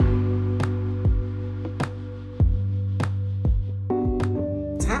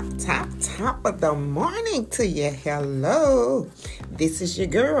Top of the morning to you. Hello. This is your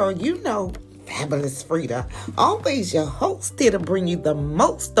girl, Fabulous Frida. Always your host here to bring you the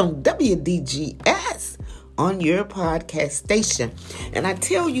most on WDGS on your podcast station. And I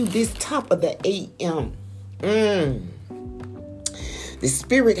tell you this top of the AM. The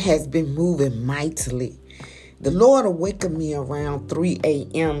Spirit has been moving mightily. The Lord awakened me around 3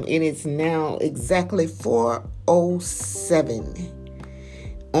 a.m. It is now exactly 4:07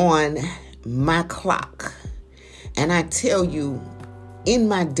 on my clock. And I tell you, in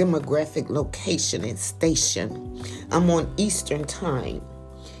my demographic location and station, I'm on Eastern time.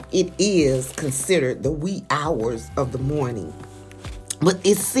 It is considered the wee hours of the morning. But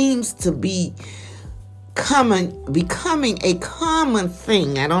it seems to be becoming a common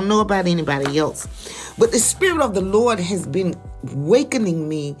thing. I don't know about anybody else, but the Spirit of the Lord has been awakening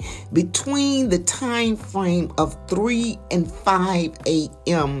me between the time frame of 3 and 5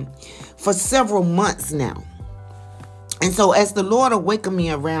 a.m. for several months now. And so as the Lord awakened me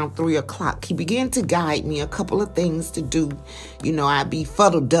around 3 o'clock, he began to guide me a couple of things to do. I'd be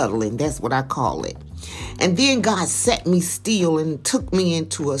fuddle-duddling. That's what I call it. And then God set me still and took me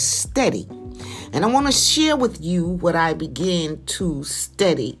into a study. And I want to share with you what I began to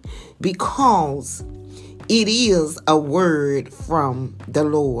study, because it is a word from the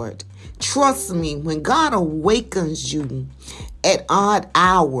Lord. Trust me, when God awakens you at odd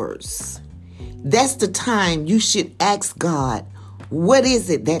hours, that's the time you should ask God, what is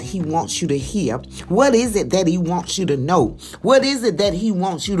it that he wants you to hear? What is it that he wants you to know? What is it that he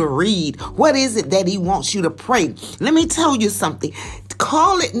wants you to read? What is it that he wants you to pray? Let me tell you something.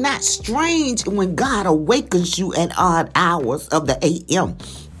 Call it not strange when God awakens you at odd hours of the AM.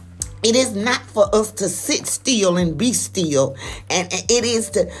 It is not for us to sit still and be still. And it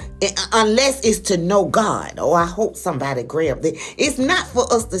is unless it's to know God. Oh, I hope somebody grabbed it. It's not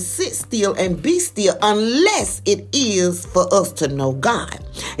for us to sit still and be still unless it is for us to know God.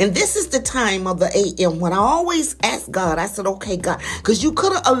 And this is the time of the AM when I always ask God, I said, okay, God, because you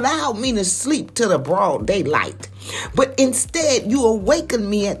could have allowed me to sleep till the broad daylight. But instead, you awaken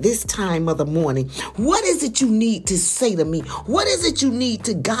me at this time of the morning. What is it you need to say to me? What is it you need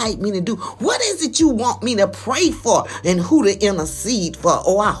to guide me to do? What is it you want me to pray for and who to intercede for?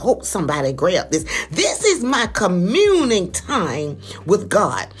 Oh, I hope somebody grabbed this. This is my communing time with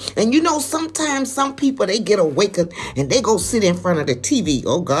God. And sometimes some people, they get awakened and they go sit in front of the TV.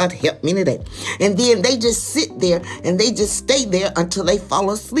 Oh, God, help me today. And then they just sit there and they just stay there until they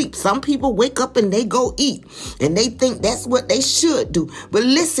fall asleep. Some people wake up and they go eat. And they think that's what they should do. But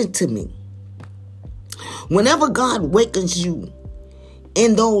listen to me. Whenever God wakens you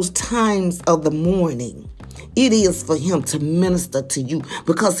in those times of the morning, it is for him to minister to you,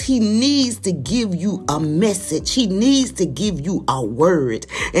 because he needs to give you a message. He needs to give you a word.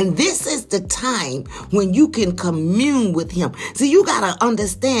 And this is the time when you can commune with him. So you got to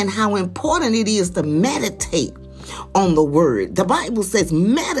understand how important it is to meditate on the word. The Bible says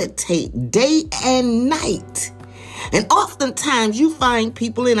meditate day and night. And oftentimes you find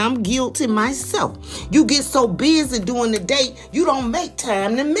people, and I'm guilty myself, you get so busy during the day, you don't make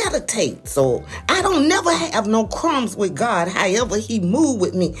time to meditate. So I don't never have no crumbs with God, however he move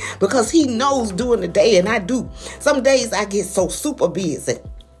with me, because he knows during the day, and I do. Some days I get so super busy.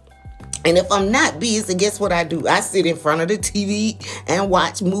 And if I'm not busy, guess what I do? I sit in front of the TV and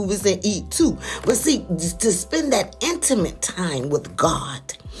watch movies and eat too. But see, to spend that intimate time with God,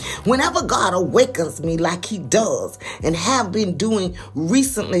 whenever God awakens me like he does and have been doing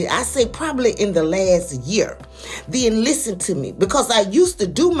recently, I say probably in the last year, then listen to me, because I used to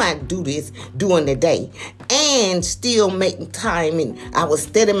do my duties during the day and still make time. And I was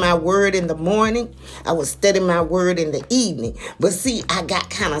studying my word in the morning. I was studying my word in the evening. But see, I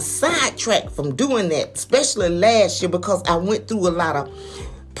got kind of sidetracked from doing that, especially last year, because I went through a lot of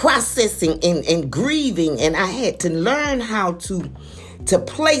processing and grieving, and I had to learn how to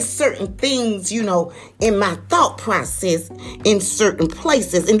place certain things, in my thought process in certain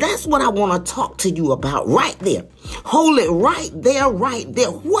places. And that's what I want to talk to you about right there. Hold it right there, right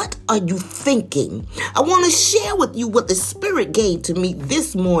there. What are you thinking? I want to share with you what the Spirit gave to me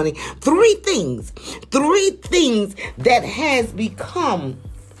this morning. Three things that has become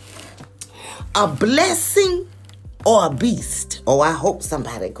a blessing or a beast. Oh, I hope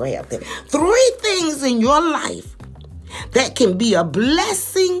somebody grabbed it. 3 things in your life that can be a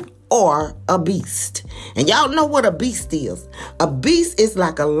blessing or a beast. And y'all know what a beast is. A beast is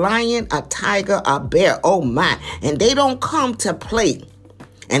like a lion, a tiger, a bear. Oh my. And they don't come to play.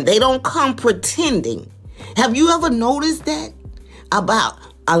 And they don't come pretending. Have you ever noticed that about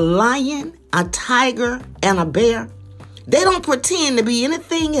a lion, a tiger, and a bear? They don't pretend to be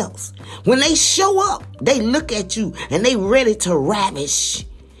anything else. When they show up, they look at you and they ready to ravish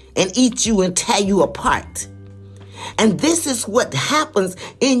and eat you and tear you apart. And this is what happens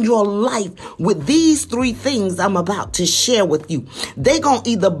in your life with these three things I'm about to share with you. They're going to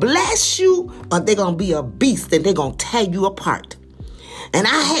either bless you or they're going to be a beast and they're going to tear you apart. And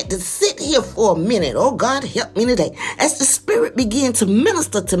I had to sit here for a minute. Oh, God, help me today. As the Spirit began to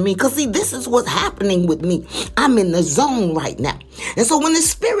minister to me. Because, see, this is what's happening with me. I'm in the zone right now. And so when the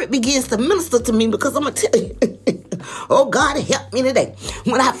Spirit begins to minister to me, because I'm going to tell you, oh, God, help me today.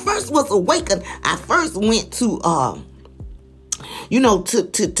 When I first was awakened, I first went to,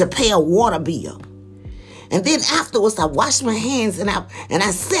 to pay a water bill. And then afterwards, I washed my hands and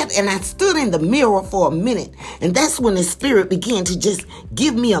I sat and I stood in the mirror for a minute. And that's when the Spirit began to just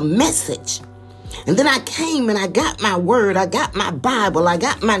give me a message. And then I came and I got my word. I got my Bible. I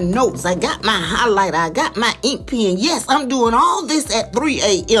got my notes. I got my highlighter. I got my ink pen. Yes, I'm doing all this at 3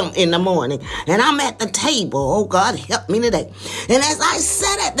 a.m. in the morning. And I'm at the table. Oh, God, help me today. And as I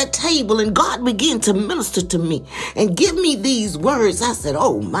sat at the table and God began to minister to me and give me these words, I said,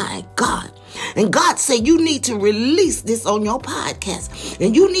 oh, my God. And God said, you need to release this on your podcast.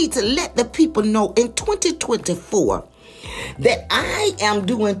 And you need to let the people know in 2024 that I am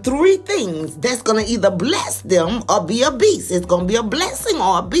doing three things that's going to either bless them or be a beast. It's going to be a blessing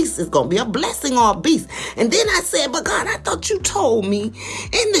or a beast. It's going to be a blessing or a beast. And then I said, but God, I thought you told me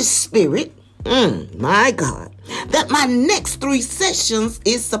in the Spirit, my God, that my next three sessions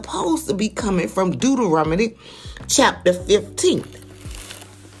is supposed to be coming from Deuteronomy chapter 15.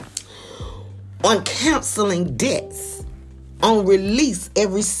 On canceling debts, on release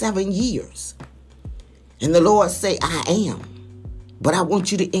every 7 years. And the Lord say, I am. But I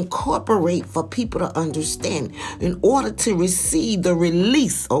want you to incorporate for people to understand in order to receive the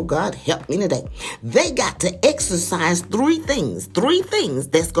release. Oh, God, help me today. They got to exercise three things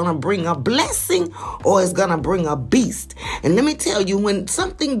that's going to bring a blessing or it's going to bring a beast. And let me tell you, when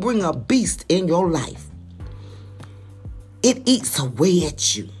something bring a beast in your life, it eats away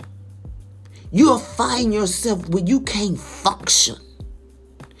at you. You'll find yourself where you can't function.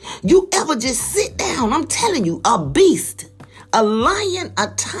 You ever just sit down, I'm telling you, a beast, a lion, a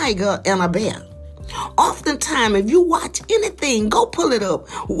tiger, and a bear. Oftentimes, if you watch anything, go pull it up.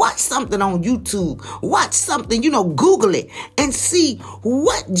 Watch something on YouTube. Watch something, Google it and see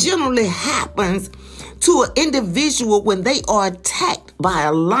what generally happens to an individual when they are attacked by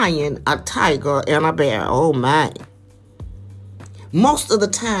a lion, a tiger, and a bear. Oh, my. Most of the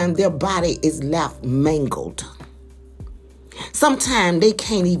time, their body is left mangled. Sometimes they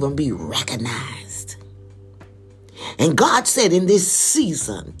can't even be recognized. And God said in this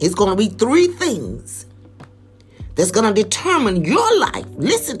season, it's going to be three things that's going to determine your life.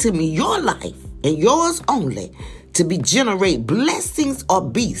 Listen to me, your life and yours only to generate blessings or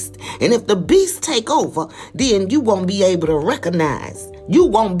beasts. And if the beasts take over, then you won't be able to recognize. You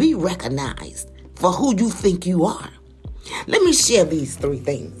won't be recognized for who you think you are. Let me share these three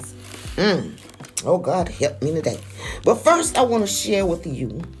things. Oh, God, help me today. But first, I want to share with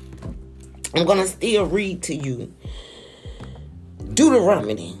you. I'm going to still read to you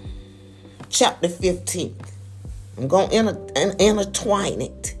Deuteronomy chapter 15. I'm going to intertwine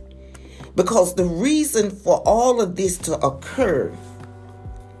it. Because the reason for all of this to occur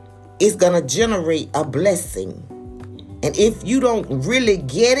is going to generate a blessing. And if you don't really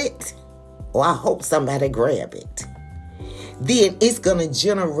get it, or I hope somebody grab it, then it's going to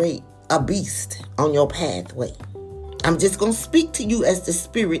generate a beast on your pathway. I'm just going to speak to you as the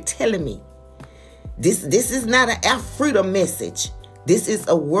Spirit telling me. This is not an Afrida message. This is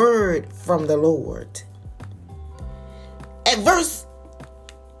a word from the Lord. At verse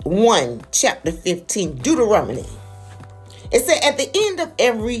 1, chapter 15, Deuteronomy, it said, at the end of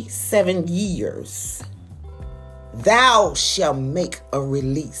every 7 years, thou shalt make a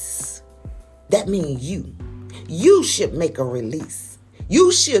release. That means you should make a release.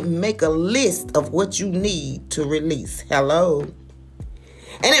 You should make a list of what you need to release. Hello.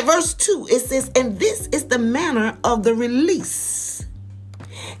 And at verse 2, it says, and this is the manner of the release.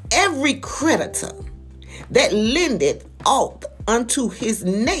 Every creditor that lendeth aught unto his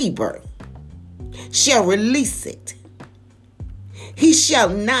neighbor shall release it. He shall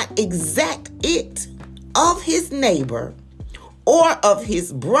not exact it of his neighbor or of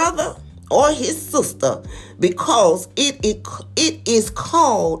his brother or his sister, because it is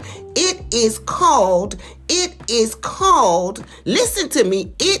called, listen to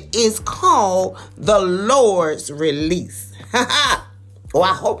me, it is called the Lord's release. Oh,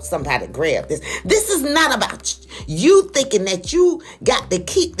 I hope somebody grabbed this. This is not about you thinking that you got to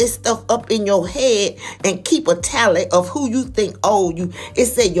keep this stuff up in your head and keep a tally of who you think owe you. It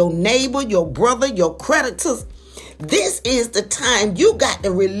said your neighbor, your brother, your creditors. This is the time you got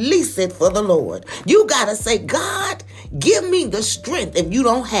to release it for the Lord. You got to say, God, give me the strength, if you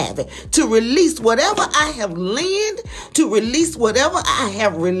don't have it, to release whatever I have lent, to release whatever I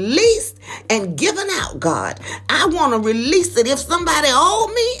have released and given out, God. I want to release it. If somebody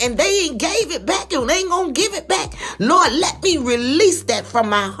owed me and they ain't gave it back and they ain't going to give it back, Lord, let me release that from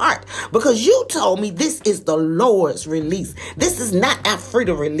my heart, because you told me this is the Lord's release. This is not our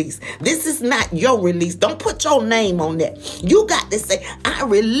freedom release. This is not your release. Don't put your name on that. You got to say, I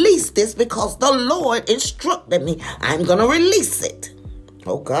release this because the Lord instructed me. I'm going to release it.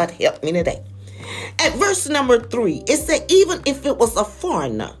 Oh, God, help me today. At verse number 3, it said, even if it was a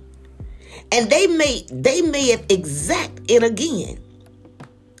foreigner and they may exact it again.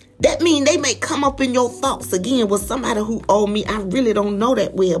 That means they may come up in your thoughts again with somebody who owe me. I really don't know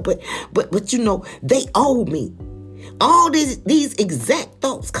that well, but you know, they owe me. All these exact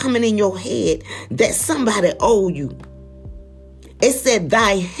thoughts coming in your head that somebody owe you. It said,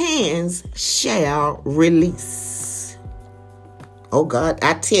 thy hands shall release. Oh God,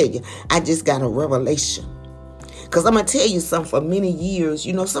 I tell you, I just got a revelation. Because I'm going to tell you something, for many years,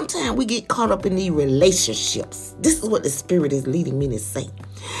 you know, sometimes we get caught up in these relationships. This is what the Spirit is leading me to say.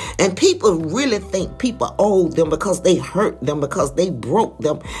 And people really think people owe them because they hurt them, because they broke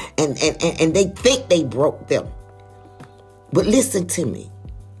them, and they think they broke them. But listen to me.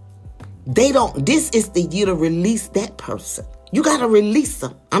 This is the year to release that person. You got to release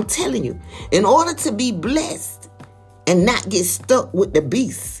them. I'm telling you, in order to be blessed and not get stuck with the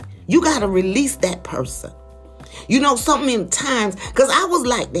beast, you got to release that person. You know, so many times, because I was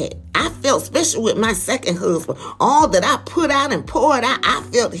like that. I felt, especially with my second husband, all that I put out and poured out, I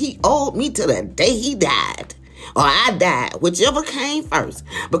felt he owed me to the day he died. Or I died, whichever came first.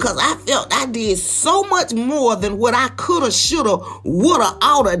 Because I felt I did so much more than what I coulda, shoulda, woulda,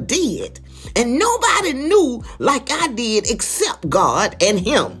 oughta did. And nobody knew like I did except God and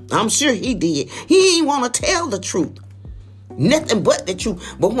him. I'm sure he did. He ain't want to tell the truth. Nothing but the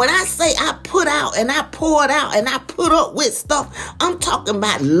truth. But when I say I put out and I poured out and I put up with stuff, I'm talking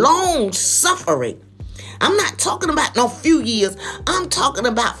about long suffering. I'm not talking about no few years. I'm talking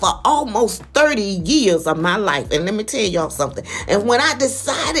about for almost 30 years of my life. And let me tell y'all something. And when I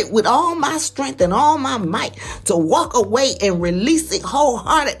decided with all my strength and all my might to walk away and release it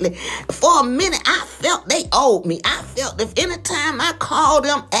wholeheartedly, for a minute, I felt they owed me. I felt if any time I called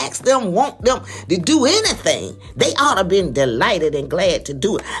them, asked them, want them to do anything, they ought to have been delighted and glad to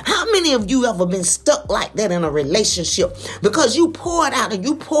do it. How many of you ever been stuck like that in a relationship because you poured out and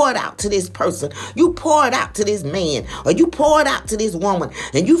you poured out to this person, you poured out to this man, or you poured out to this woman,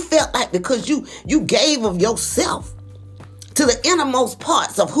 and you felt like because you gave of yourself to the innermost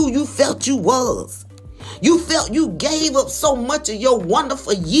parts of who you felt you was, you felt you gave up so much of your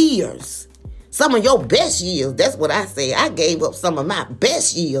wonderful years, some of your best years. That's what I say. I gave up some of my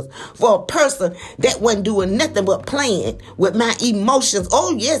best years for a person that wasn't doing nothing but playing with my emotions.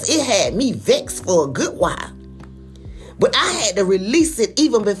 Oh yes, it had me vexed for a good while, but I had to release it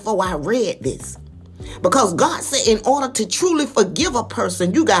even before I read this. Because God said in order to truly forgive a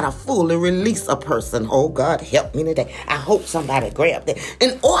person, you got to fully release a person. Oh, God, help me today. I hope somebody grabbed that.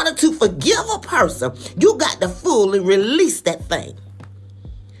 In order to forgive a person, you got to fully release that thing.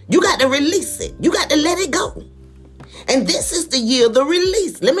 You got to release it. You got to let it go. And this is the year of the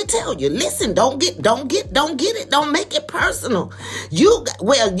release. Let me tell you, listen, don't get it. Don't make it personal.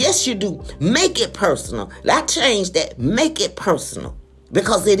 Yes, you do. Make it personal. I changed that. Make it personal,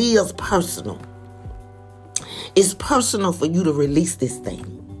 because it is personal. It's personal for you to release this thing.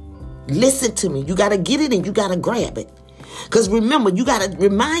 Listen to me. You got to get it and you got to grab it. Because remember, you got to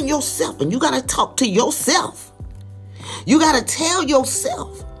remind yourself and you got to talk to yourself. You got to tell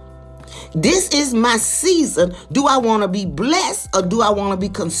yourself, this is my season. Do I want to be blessed or do I want to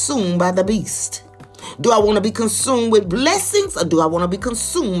be consumed by the beast? Do I want to be consumed with blessings or do I want to be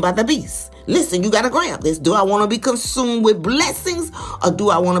consumed by the beast? Listen, you got to grab this. Do I want to be consumed with blessings or do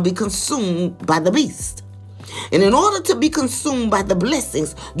I want to be consumed by the beast? And in order to be consumed by the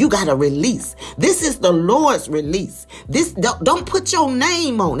blessings, you got to release. This is the Lord's release. This don't put your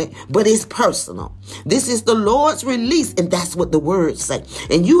name on it, but it's personal. This is the Lord's release, and that's what the words say.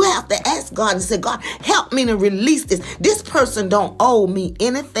 And you have to ask God and say, God, help me to release this. This person don't owe me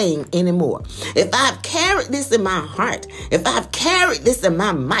anything anymore. If I've carried this in my heart, if I've carried this in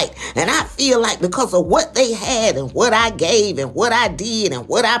my might, and I feel like because of what they had and what I gave and what I did and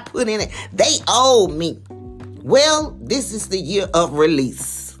what I put in it, they owe me. Well, this is the year of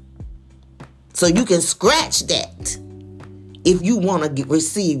release. So you can scratch that if you want to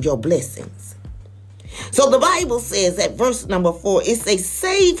receive your blessings. So the Bible says at verse number 4, it says,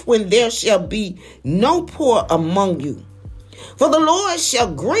 save when there shall be no poor among you. For the Lord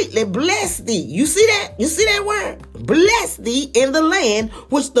shall greatly bless thee. You see that? You see that word? Bless thee in the land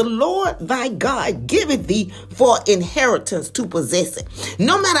which the Lord thy God giveth thee for inheritance to possess it.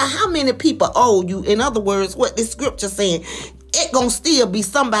 No matter how many people owe you, in other words, what the scripture saying, it gonna still be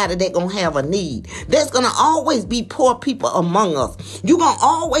somebody that gonna have a need. There's gonna always be poor people among us. You gonna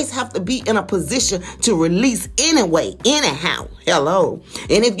always have to be in a position to release anyway, anyhow. Hello.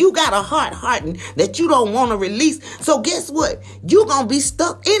 And if you got a heart hardened that you don't want to release, so guess what? You gonna be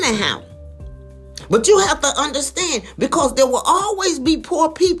stuck anyhow. But you have to understand, because there will always be poor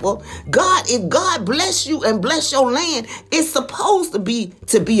people. If God bless you and bless your land, it's supposed to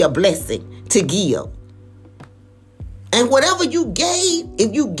be a blessing to give. And whatever you gave,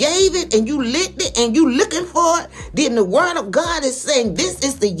 if you gave it and you licked it and you looking for it, then the word of God is saying this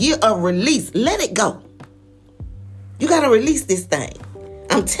is the year of release. Let it go. You got to release this thing.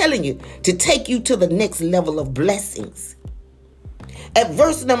 I'm telling you, to take you to the next level of blessings. At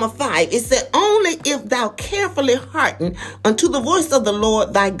verse number 5, it said, only if thou carefully hearken unto the voice of the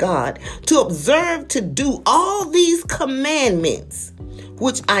Lord thy God, to observe to do all these commandments,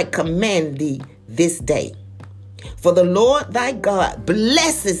 which I command thee this day. For the Lord thy God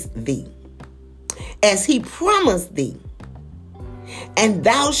blesses thee, as he promised thee, and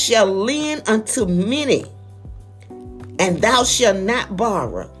thou shalt lend unto many, and thou shalt not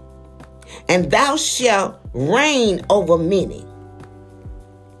borrow, and thou shalt reign over many,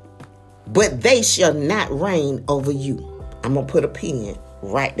 but they shall not reign over you. I'm going to put a pin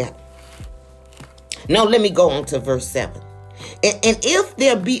right there. Now let me go on to verse 7. And if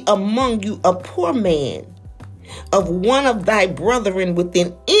there be among you a poor man of one of thy brethren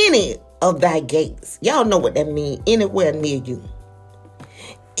within any of thy gates. Y'all know what that means, anywhere near you.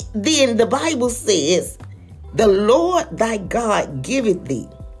 Then the Bible says, the Lord thy God giveth thee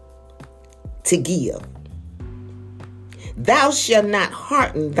to give. Thou shalt not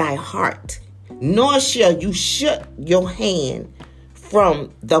harden thy heart, nor shall you shut your hand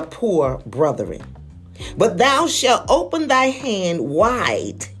from the poor brethren. But thou shalt open thy hand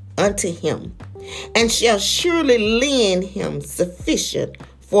wide unto him, and shall surely lend him sufficient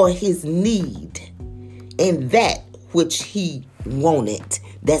for his need, and that which he wanted.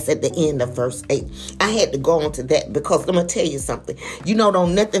 That's at the end of verse 8. I had to go on to that because let me tell you something. You know,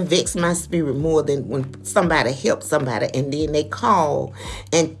 don't nothing vex my spirit more than when somebody helps somebody and then they call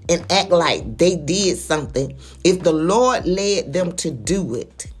and act like they did something. If the Lord led them to do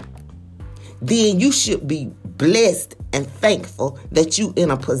it, then you should be blessed and thankful that you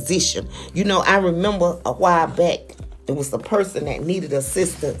in a position. You know, I remember a while back, there was a person that needed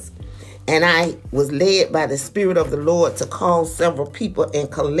assistance, and I was led by the Spirit of the Lord to call several people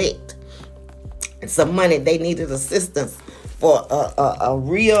and collect some money. They needed assistance for a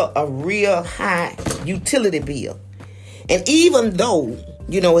real high utility bill. And even though,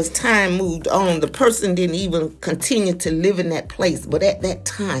 you know, as time moved on, the person didn't even continue to live in that place. But at that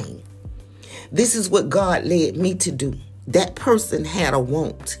time, this is what God led me to do. That person had a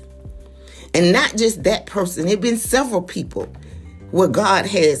want. And not just that person. There have been several people where God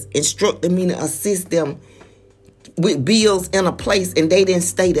has instructed me to assist them with bills in a place and they didn't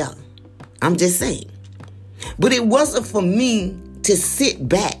stay there. I'm just saying. But it wasn't for me to sit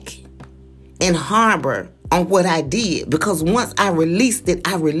back and harbor on what I did, because once I released it,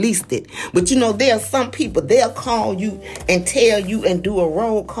 I released it. But you know, there are some people, they'll call you and tell you and do a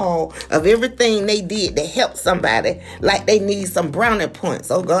roll call of everything they did to help somebody, like they need some brownie points.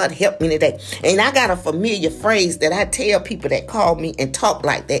 Oh, God, help me today. And I got a familiar phrase that I tell people that call me and talk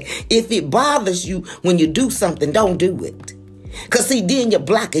like that. If it bothers you when you do something, don't do it. Because see, then you're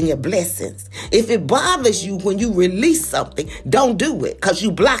blocking your blessings. If it bothers you when you release something, don't do it, because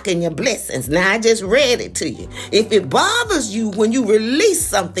you're blocking your blessings. Now, I just read it to you. If it bothers you when you release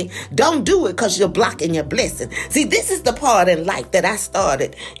something, don't do it, because you're blocking your blessings. See, this is the part in life that I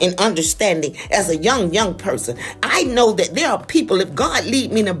started in understanding as a young person. I know that there are people, if God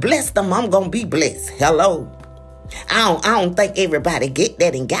lead me to bless them, I'm going to be blessed. Hello. I don't think everybody get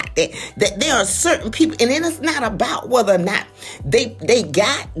that and got that. That there are certain people, and then it's not about whether or not they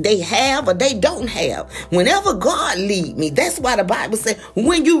have, or they don't have. Whenever God lead me, that's why the Bible says,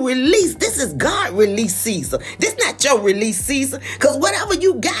 when you release, this is God release season. This not your release season, because whatever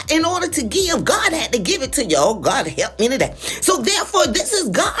you got in order to give, God had to give it to you. Oh, God, help me today. So therefore, this is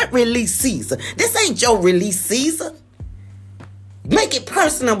God release season. This ain't your release season. Make it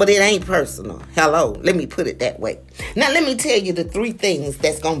personal, but it ain't personal. Hello, let me put it that way. Now, let me tell you the 3 things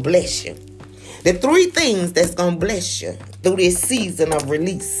that's going to bless you. The 3 things that's going to bless you through this season of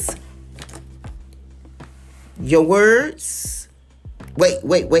release. Your words. Wait.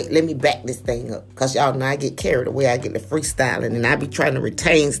 Let me back this thing up. Because y'all know I get carried away. I get the freestyling. And I be trying to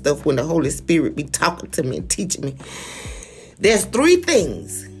retain stuff when the Holy Spirit be talking to me and teaching me. There's 3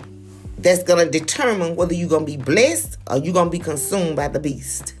 things that's going to determine whether you're going to be blessed or you're going to be consumed by the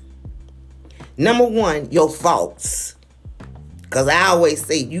beast. Number 1, your thoughts. Because I always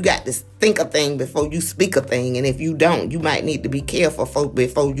say you got to think a thing before you speak a thing. And if you don't, you might need to be careful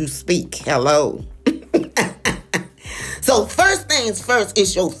before you speak. Hello. So first things first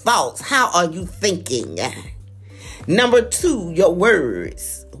is your thoughts. How are you thinking? Number 2, your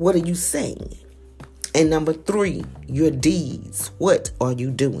words. What are you saying? And number 3, your deeds. What are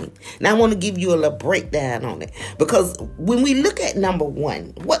you doing? Now I want to give you a little breakdown on it. Because when we look at number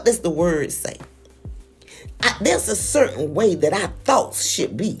 1, what does the word say? There's a certain way that our thoughts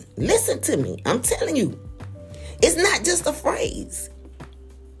should be. Listen to me. I'm telling you. It's not just a phrase.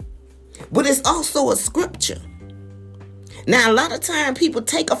 But it's also a scripture. Now, a lot of time people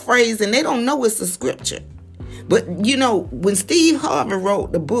take a phrase and they don't know it's a scripture. But, you know, when Steve Harvey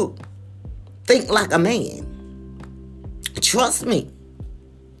wrote the book, Think Like a Man, trust me,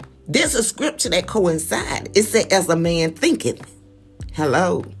 there's a scripture that coincides. It said, as a man thinketh.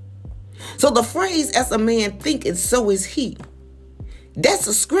 Hello. So the phrase, as a man thinketh, so is he. That's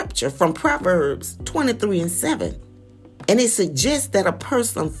a scripture from Proverbs 23:7. And it suggests that a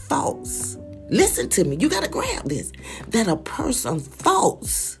person thoughts. Listen to me. You got to grab this. That a person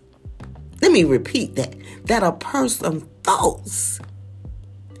thoughts. Let me repeat that. That a person thoughts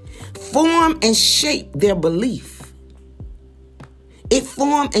form and shape their belief. It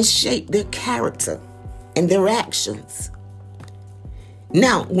form and shape their character and their actions.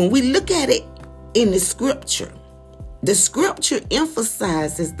 Now, when we look at it in the scripture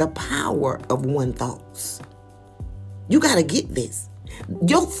emphasizes the power of one's thoughts. You got to get this.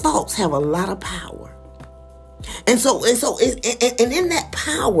 Your thoughts have a lot of power. And in that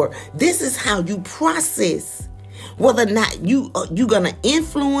power, this is how you process whether or not you're going to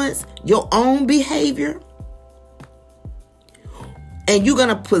influence your own behavior, and you're going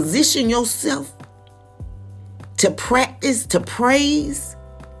to position yourself to practice, to praise,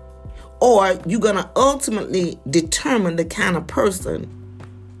 or you're going to ultimately determine the kind of person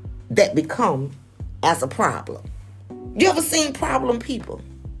that become as a problem. You ever seen problem people?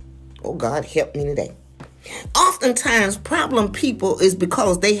 Oh, God, help me today. Oftentimes, problem people is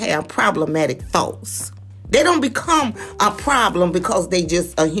because they have problematic thoughts. They don't become a problem because they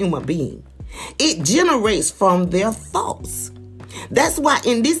just a human being. It generates from their thoughts. That's why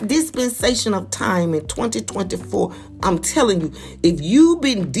in this dispensation of time in 2024, I'm telling you, if you've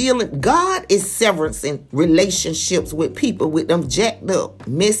been dealing, God is severing relationships with people with them jacked up,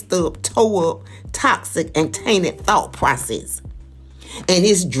 messed up, tore up, toxic, and tainted thought process. And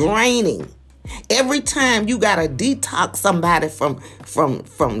it's draining. Every time you got to detox somebody from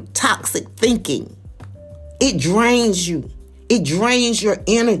toxic thinking, it drains you. It drains your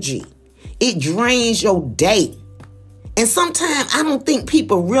energy. It drains your day. And sometimes I don't think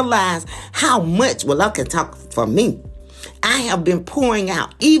people realize how much, well, I can talk for me, I have been pouring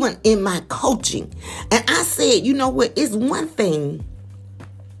out, even in my coaching. And I said, you know what? It's one thing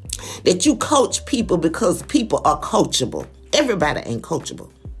that you coach people because people are coachable. Everybody ain't coachable.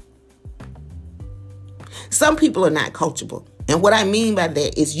 Some people are not coachable. And what I mean by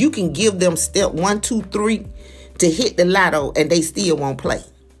that is you can give them step 1, 2, 3 to hit the lotto and they still won't play.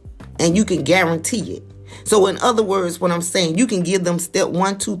 And you can guarantee it. So in other words, what I'm saying, you can give them step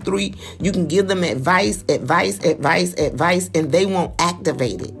 1, 2, 3. You can give them advice, and they won't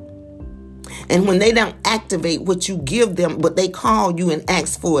activate it. And when they don't activate what you give them, but they call you and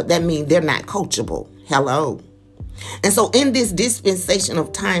ask for it, that means they're not coachable. Hello. And so in this dispensation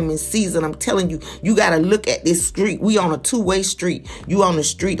of time and season, I'm telling you, you got to look at this street. We on a 2-way street. You on the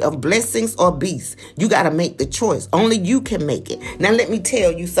street of blessings or beasts. You got to make the choice. Only you can make it. Now, let me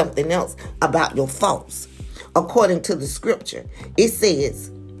tell you something else about your thoughts. According to the scripture, it says,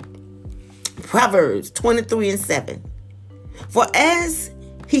 Proverbs 23:7, for as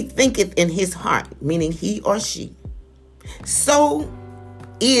he thinketh in his heart, meaning he or she, so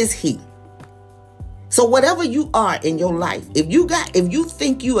is he. So whatever you are in your life, if you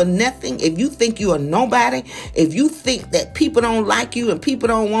think you are nothing, if you think you are nobody, if you think that people don't like you and people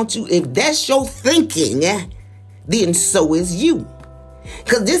don't want you, if that's your thinking, then so is you.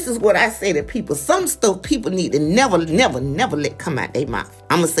 Because this is what I say to people. Some stuff people need to never let come out their mouth.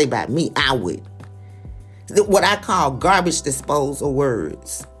 I'm going to say about me, I would. what I call garbage disposal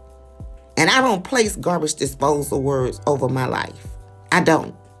words. And I don't place garbage disposal words over my life. I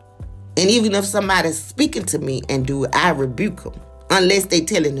don't. And even if somebody's speaking to me and do it, I rebuke them. Unless they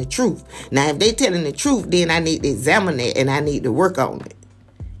telling the truth. Now, if they telling the truth, then I need to examine it and I need to work on it.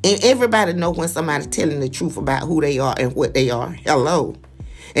 And everybody know when somebody's telling the truth about who they are and what they are. Hello.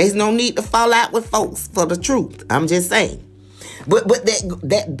 There's no need to fall out with folks for the truth. I'm just saying. But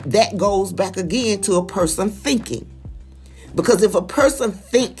that goes back again to a person thinking. Because if a person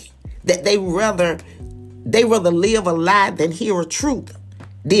think that they rather live a lie than hear a truth,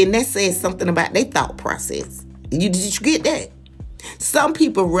 then that says something about their thought process. Did you get that? Some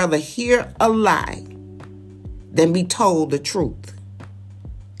people rather hear a lie than be told the truth.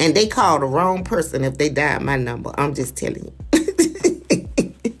 And they call the wrong person if they dial my number. I'm just telling you.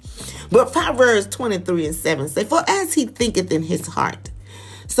 But Proverbs 23:7 say, for as he thinketh in his heart,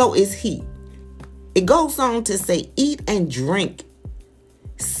 so is he. It goes on to say, eat and drink,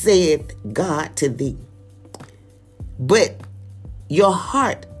 saith God to thee. But your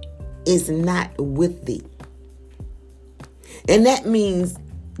heart is not with thee. And that means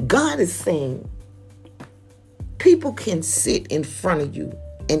God is saying people can sit in front of you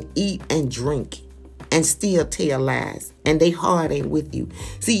and eat and drink and still tell lies, and they heart ain't with you.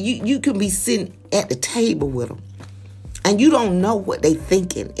 See, you can be sitting at the table with them, and you don't know what they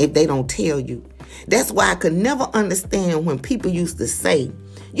thinking if they don't tell you. That's why I could never understand when people used to say,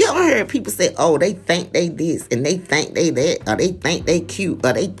 you ever heard people say, oh, they think they this, and they think they that, or they think they cute,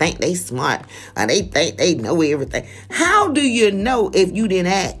 or they think they smart, or they think they know everything. How do you know if you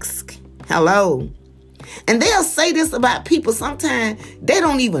didn't ask? Hello? And they'll say this about people sometimes they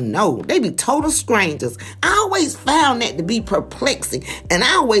don't even know. They be total strangers. I always found that to be perplexing. And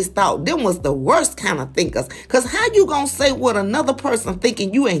I always thought them was the worst kind of thinkers. Because how you going to say what another person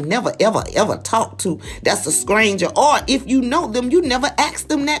thinking you ain't never, ever, ever talked to that's a stranger? Or if you know them, you never asked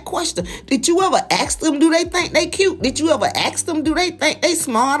them that question. Did you ever ask them, do they think they cute? Did you ever ask them, do they think they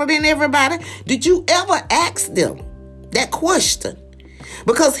smarter than everybody? Did you ever ask them that question?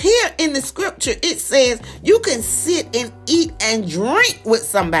 Because here in the scripture, it says you can sit and eat and drink with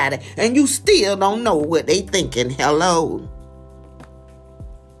somebody and you still don't know what they thinking. Hello.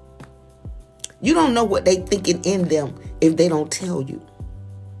 You don't know what they thinking in them if they don't tell you.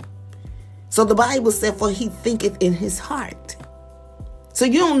 So the Bible said, for he thinketh in his heart. So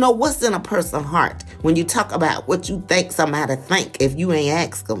you don't know what's in a person's heart when you talk about what you think somebody think if you ain't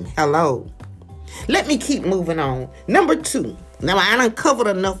asked them. Hello. Let me keep moving on. Number 2. Now I done covered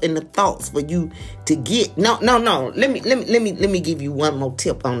enough in the thoughts for you to get. No. Let me give you one more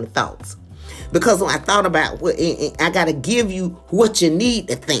tip on the thoughts, because when I thought about what I got to give you what you need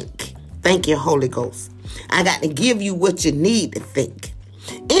to think. Thank you, Holy Ghost. I got to give you what you need to think.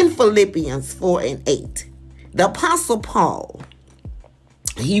 In Philippians 4:8, the Apostle Paul,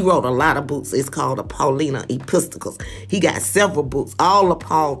 he wrote a lot of books. It's called the Paulina Epistles. He got several books, all of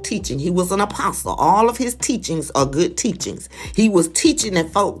Paul teaching. He was an apostle. All of his teachings are good teachings. He was teaching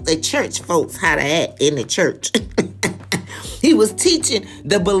the church folks how to act in the church. He was teaching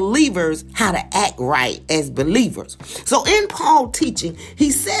the believers how to act right as believers. So in Paul teaching,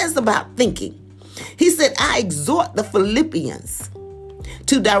 he says about thinking. He said, I exhort the Philippians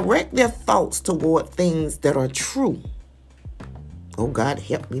to direct their thoughts toward things that are true. Oh, God,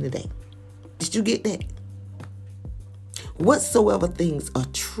 help me today. Did you get that? Whatsoever things are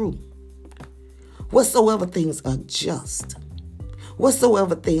true, whatsoever things are just,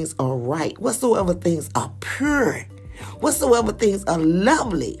 whatsoever things are right, whatsoever things are pure, whatsoever things are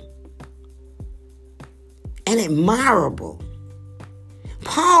lovely and admirable.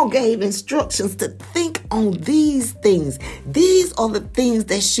 Paul gave instructions to think on these things. These are the things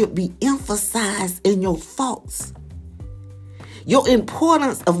that should be emphasized in your thoughts. Your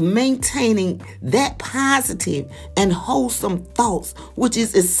importance of maintaining that positive and wholesome thoughts, which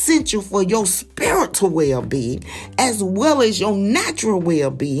is essential for your spiritual well-being as well as your natural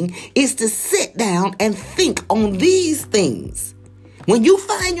well-being, is to sit down and think on these things. When you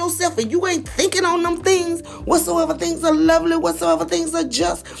find yourself and you ain't thinking on them things, whatsoever things are lovely, whatsoever things are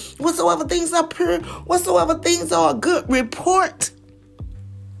just, whatsoever things are pure, whatsoever things are a good report,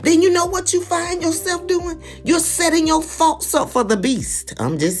 then you know what you find yourself doing? You're setting your thoughts up for the beast.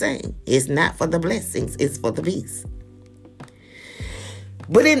 I'm just saying, it's not for the blessings, it's for the beast.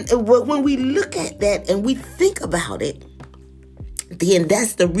 But when we look at that and we think about it, then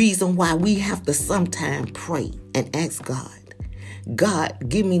that's the reason why we have to sometimes pray and ask God, God,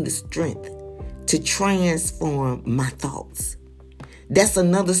 give me the strength to transform my thoughts. That's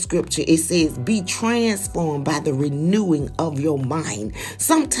another scripture. It says, be transformed by the renewing of your mind.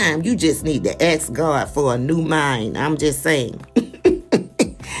 Sometimes you just need to ask God for a new mind. I'm just saying.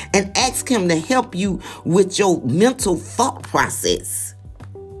 And ask him to help you with your mental thought process.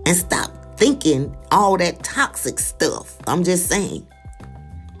 And stop thinking all that toxic stuff. I'm just saying.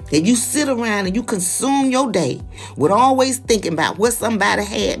 If you sit around and you consume your day with always thinking about what somebody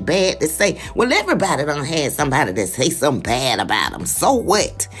had bad to say. Well, everybody done had somebody that say something bad about them. So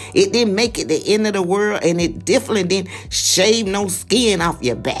what? It didn't make it the end of the world, and it definitely didn't shave no skin off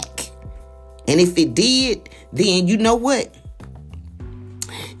your back. And if it did, then you know what?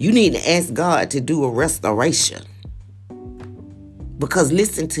 You need to ask God to do a restoration. Because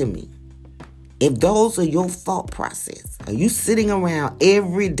listen to me. If those are your thought process, are you sitting around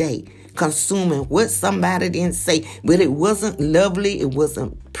every day consuming what somebody didn't say, but it wasn't lovely, it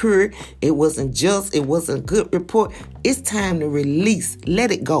wasn't pure, it wasn't just, it wasn't good report? It's time to release.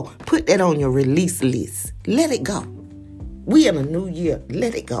 Let it go. Put that on your release list. Let it go. We in a new year.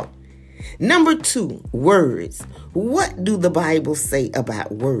 Let it go. Number 2, words. What do the Bible say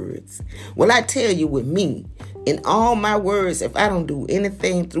about words? Well, I tell you, with me, in all my words, if I don't do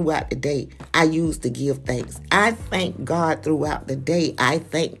anything throughout the day, I use to give thanks. I thank God throughout the day. I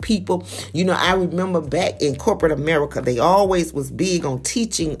thank people. You know, I remember back in corporate America, they always was big on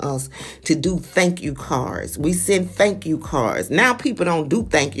teaching us to do thank you cards. We send thank you cards. Now people don't do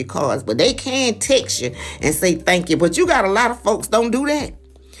thank you cards, but they can text you and say thank you. But you got a lot of folks don't do that.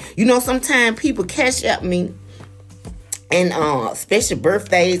 You know, sometimes people cash out me and special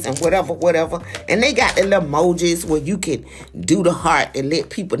birthdays and whatever. And they got the little emojis where you can do the heart and let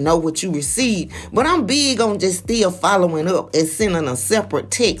people know what you received. But I'm big on just still following up and sending a separate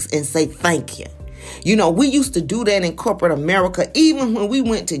text and say thank you. You know, we used to do that in corporate America, even when we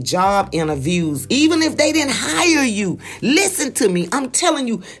went to job interviews, even if they didn't hire you. Listen to me. I'm telling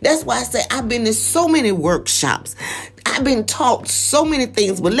you, that's why I say I've been in so many workshops. I've been taught so many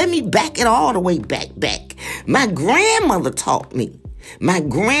things, but let me back it all the way back. My grandmother taught me. My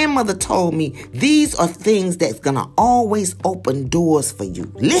grandmother told me these are things that's going to always open doors for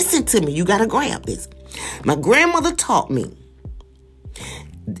you. Listen to me. You got to grab this. My grandmother taught me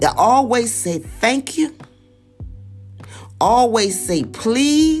to always say thank you, always say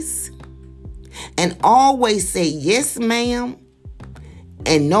please, and always say yes, ma'am,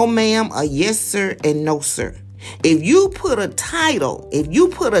 and no, ma'am, or yes, sir, and no, sir. If you put a title, if you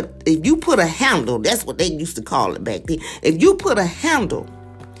put a handle, that's what they used to call it back then. If you put a handle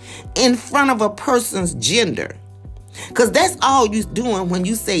in front of a person's gender, because that's all you're doing when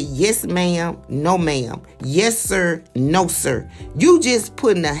you say yes, ma'am, no, ma'am, yes, sir, no, sir. You just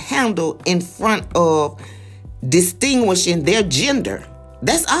putting a handle in front of distinguishing their gender.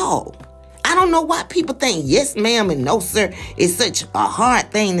 That's all. I don't know why people think yes, ma'am, and no, sir is such a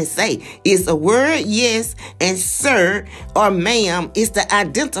hard thing to say. It's a word, yes, and sir or ma'am is to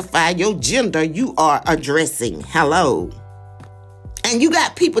identify your gender you are addressing. Hello. And you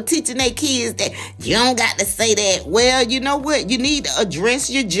got people teaching their kids that you don't got to say that. Well, you know what? You need to address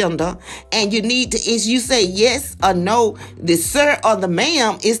your gender, and you need to, if you say yes or no, the sir or the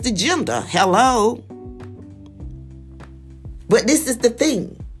ma'am is the gender. Hello. But this is the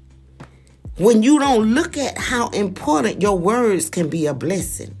thing. When you don't look at how important your words can be a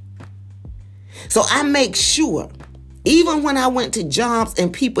blessing. So I make sure, even when I went to jobs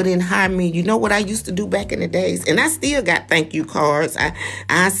and people didn't hire me, you know what I used to do back in the days? And I still got thank you cards.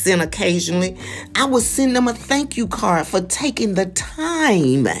 I send occasionally. I would send them a thank you card for taking the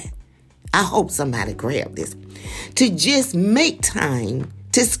time. I hope somebody grabbed this. To just make time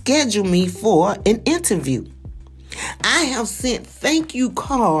to schedule me for an interview. I have sent thank you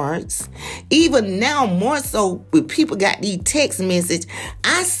cards, even now more so when people got these text messages.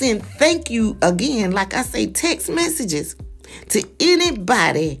 I send thank you again, like I say, text messages to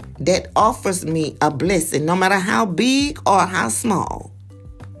anybody that offers me a blessing, no matter how big or how small.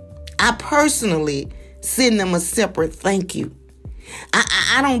 I personally send them a separate thank you.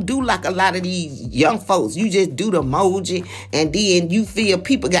 I don't do like a lot of these young folks. You just do the emoji and then you feel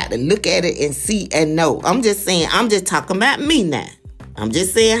people got to look at it and see and know. I'm just saying, I'm just talking about me now. I'm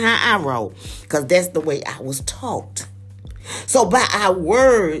just saying how I roll because that's the way I was taught. So by our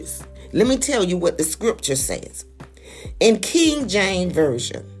words, let me tell you what the scripture says. In King James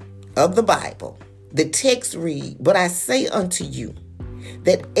Version of the Bible, the text reads, "But I say unto you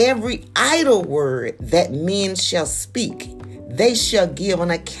that every idle word that men shall speak, they shall give an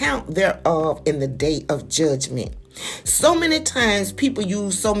account thereof in the day of judgment." So many times people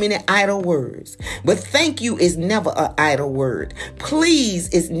use so many idle words, but thank you is never an idle word. Please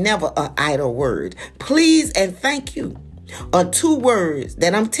is never an idle word. Please and thank you. are two words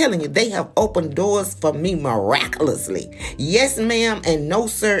that I'm telling you, they have opened doors for me miraculously. Yes, ma'am, and no,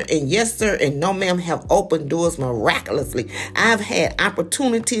 sir, and yes, sir, and no, ma'am have opened doors miraculously. I've had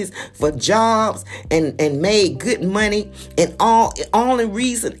opportunities for jobs and made good money, and only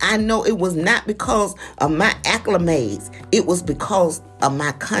reason I know it was not because of my acclimates. It was because of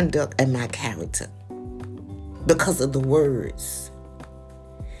my conduct and my character, because of the words.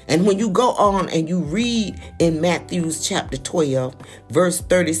 And when you go on and you read in Matthew chapter 12, verse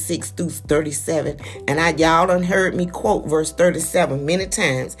 36 through 37, and y'all done heard me quote verse 37 many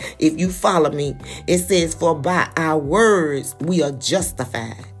times. If you follow me, it says, "For by our words we are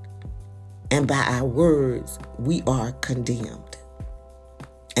justified, and by our words we are condemned."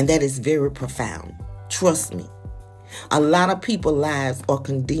 And that is very profound. Trust me. A lot of people's lives are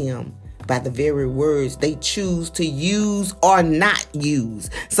condemned by the very words they choose to use or not use.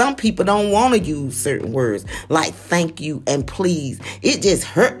 Some people don't want to use certain words like thank you and please. It just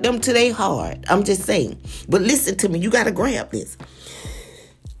hurt them to their heart. I'm just saying. But listen to me. You got to grab this.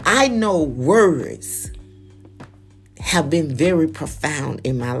 I know words have been very profound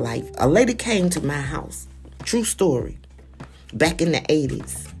in my life. A lady came to my house. True story. Back in the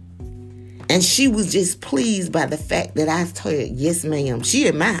 80s. And she was just pleased by the fact that I told her, yes, ma'am. She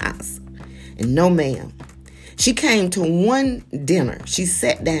in my house. And no, ma'am. She came to one dinner. She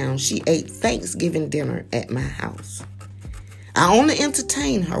sat down. She ate Thanksgiving dinner at my house. I only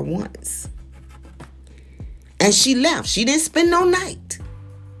entertained her once. And she left. She didn't spend no night.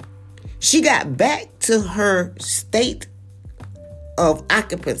 She got back to her state of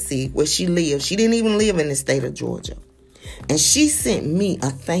occupancy where she lived. She didn't even live in the state of Georgia. And she sent me a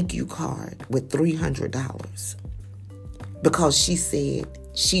thank you card with $300 because she said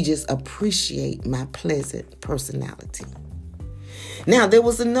she just appreciate my pleasant personality. Now, there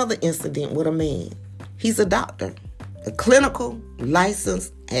was another incident with a man. He's a doctor, a clinical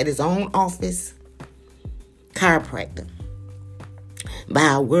license, had his own office, chiropractor. By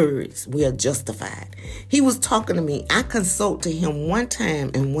our words, we are justified. He was talking to me. I consulted him one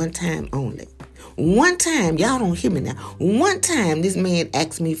time and one time only. One time, y'all don't hear me now. One time, this man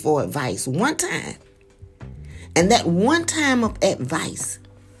asked me for advice. One time. And that one time of advice,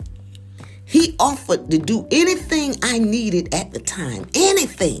 he offered to do anything I needed at the time.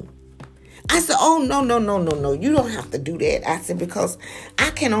 Anything. I said, oh, no. You don't have to do that. I said, because I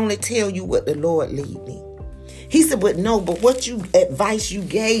can only tell you what the Lord lead me. He said, but what advice you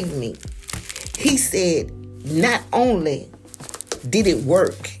gave me. He said, not only did it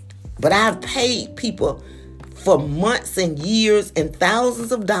work, but I've paid people for months and years and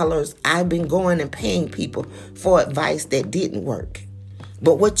thousands of dollars. I've been going and paying people for advice that didn't work.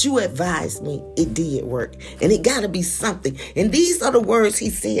 But what you advised me, it did work. And it got to be something. And these are the words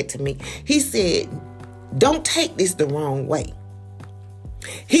he said to me. He said, don't take this the wrong way.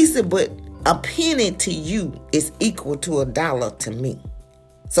 He said, but a penny to you is equal to $1 to me.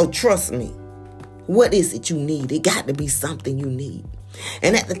 So trust me. What is it you need? It got to be something you need.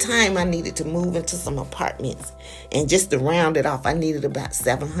 And at the time, I needed to move into some apartments. And just to round it off, I needed about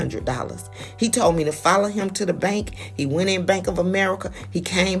 $700. He told me to follow him to the bank. He went in Bank of America. He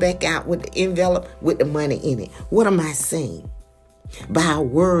came back out with the envelope with the money in it. What am I saying? By our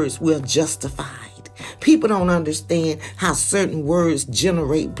words, we're justified. People don't understand how certain words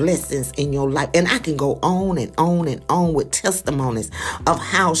generate blessings in your life. And I can go on and on and on with testimonies of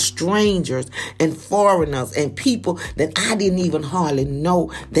how strangers and foreigners and people that I didn't even hardly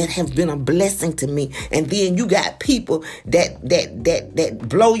know that have been a blessing to me. And then you got people that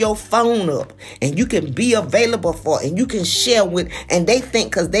blow your phone up and you can be available for and you can share with, and they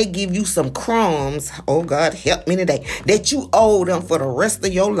think because they give you some crumbs, oh God, help me today, that you owe them for the rest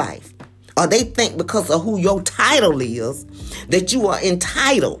of your life. Or they think because of who your title is that you are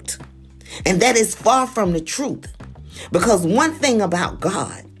entitled. And that is far from the truth. Because one thing about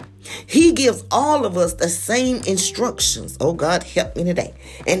God, he gives all of us the same instructions. Oh God, help me today.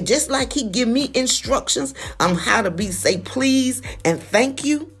 And just like he give me instructions on how to say please and thank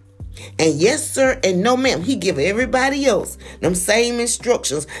you, and yes sir and no ma'am, he give everybody else them same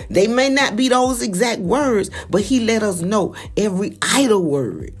instructions. They may not be those exact words, but he let us know every idle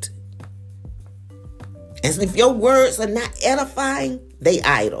word. And if your words are not edifying, they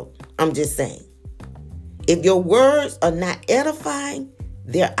idle. I'm just saying. If your words are not edifying,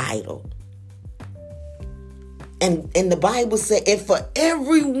 they're idle. And the Bible said, and for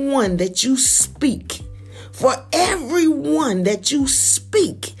everyone that you speak,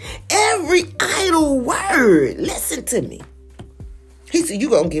 every idle word, listen to me. He said,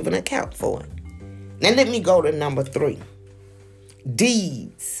 you're going to give an account for it. Now let me go to number 3.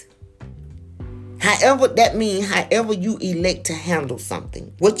 Deeds However, that means however you elect to handle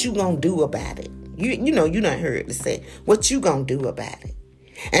something, what you gonna do about it? You know, you done heard it say, what you gonna do about it?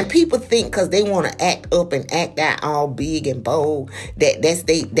 And people think because they want to act up and act out all big and bold, that's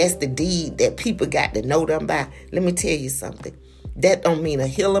the deed that people got to know them by. Let me tell you something. That don't mean a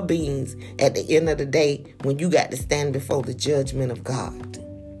hill of beans at the end of the day when you got to stand before the judgment of God.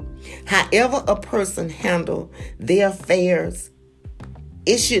 However a person handle their affairs,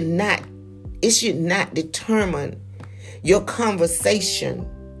 it should not determine your conversation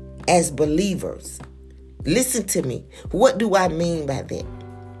as believers. Listen to me. What do I mean by that?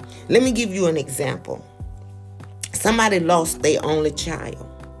 Let me give you an example. Somebody lost their only child.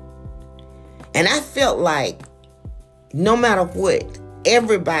 And I felt like no matter what,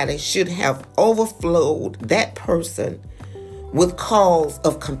 everybody should have overflowed that person with cause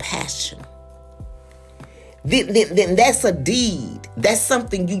of compassion. Then that's a deed. That's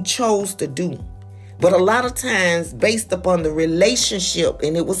something you chose to do. But a lot of times, based upon the relationship,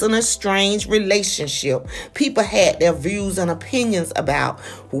 and it was an estranged relationship, people had their views and opinions about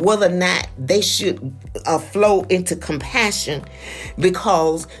whether or not they should flow into compassion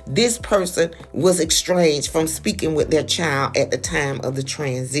because this person was estranged from speaking with their child at the time of the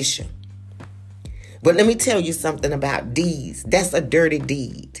transition. But let me tell you something about deeds. That's a dirty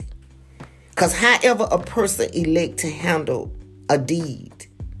deed. Because however a person elect to handle a deed,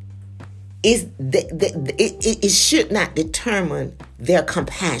 it should not determine their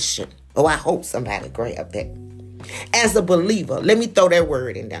compassion. Oh, I hope somebody grabbed that. As a believer, let me throw that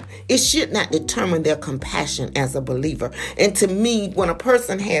word in there. It should not determine their compassion as a believer. And to me, when a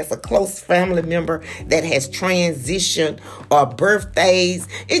person has a close family member that has transitioned or birthdays,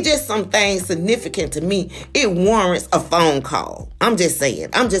 it's just some things significant to me. It warrants a phone call. I'm just saying.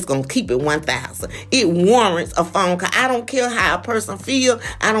 I'm just going to keep it 1,000. It warrants a phone call. I don't care how a person feels.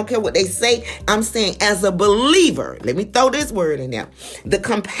 I don't care what they say. I'm saying as a believer, let me throw this word in there. The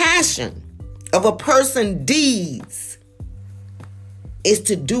compassion of a person's deeds is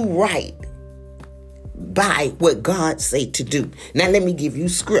to do right by what God say to do. Now let me give you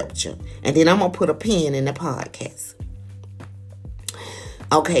scripture, and then I'm gonna put a pin in the podcast.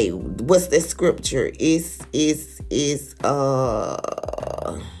 Okay, what's the scripture?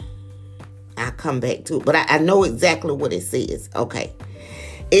 I'll come back to it, but I know exactly what it says. Okay,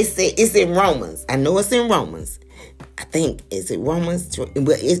 it's in Romans. I know it's in Romans. I think, is it Romans?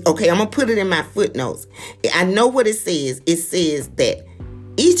 Okay, I'm going to put it in my footnotes. I know what it says. It says that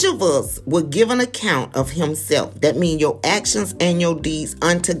each of us will give an account of himself. That means your actions and your deeds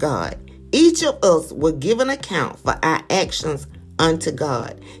unto God. Each of us will give an account for our actions unto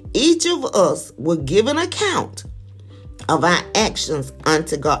God. Each of us will give an account of our actions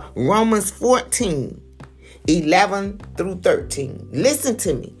unto God. Romans 14, 11 through 13. Listen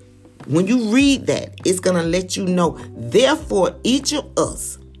to me. When you read that, it's going to let you know, therefore, each of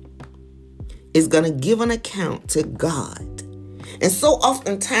us is going to give an account to God. And so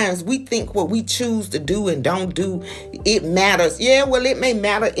oftentimes we think what we choose to do and don't do, it matters. Yeah, well, it may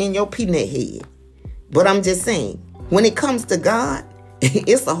matter in your peanut head. But I'm just saying, when it comes to God,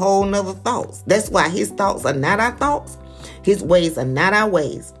 it's a whole nother thoughts. That's why his thoughts are not our thoughts. His ways are not our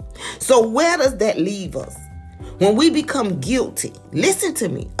ways. So where does that leave us? When we become guilty, listen to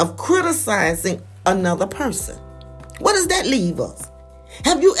me, of criticizing another person, what does that leave us?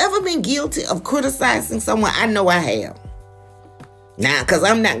 Have you ever been guilty of criticizing someone? I know I have. Now, because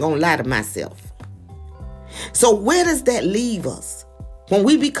I'm not going to lie to myself. So where does that leave us? When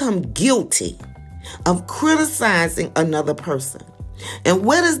we become guilty of criticizing another person. And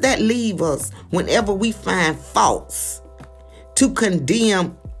where does that leave us whenever we find faults to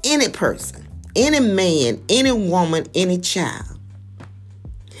condemn any person? Any man, any woman, any child.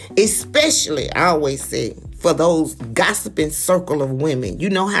 Especially, I always say, for those gossiping circle of women. You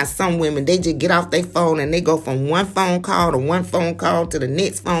know how some women, they just get off their phone and they go from one phone call to the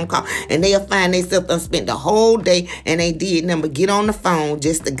next phone call. And they'll find themselves done spent the whole day and they did nothing but get on the phone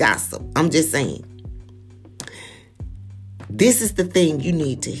just to gossip. I'm just saying. This is the thing you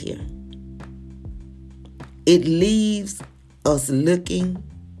need to hear. It leaves us looking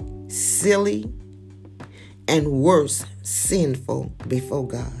silly and worse, sinful before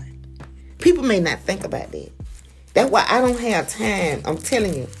God. People may not think about that. That's why I don't have time. I'm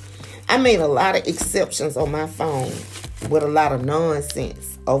telling you, I made a lot of exceptions on my phone with a lot of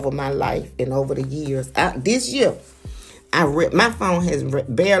nonsense over my life and over the years. This year, my phone has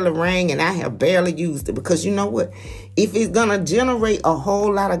barely rang and I have barely used it because you know what? If it's going to generate a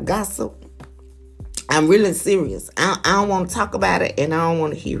whole lot of gossip, I'm really serious. I don't want to talk about it and I don't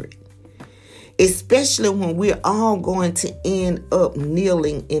want to hear it. especially when we're all going to end up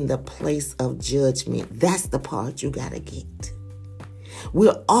kneeling in the place of judgment. That's the part you got to get.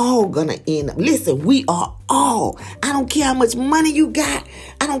 We're all going to end up. Listen, we are all. I don't care how much money you got.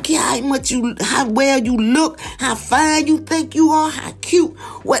 I don't care how well you look, how fine you think you are, how cute.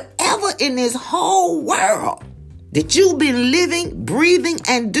 Whatever in this whole world that you've been living, breathing,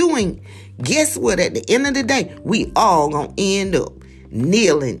 and doing, guess what? At the end of the day, we all going to end up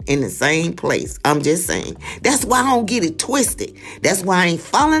kneeling in the same place. I'm just saying. That's why I don't get it twisted. That's why I ain't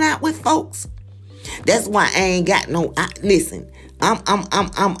falling out with folks. That's why I ain't got no. Listen,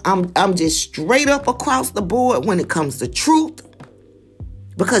 I'm just straight up across the board when it comes to truth,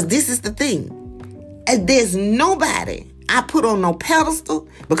 because this is the thing. And there's nobody I put on no pedestal,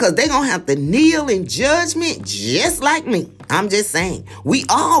 because they're gonna have to kneel in judgment just like me. I'm just saying, we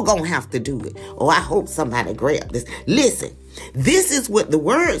all gonna have to do it. Oh, I hope somebody grab this. Listen, this is what the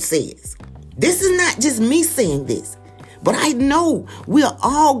word says. This is not just me saying this, but I know we're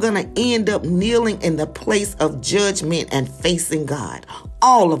all going to end up kneeling in the place of judgment and facing God.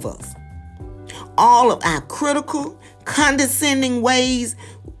 All of us. All of our critical, condescending ways,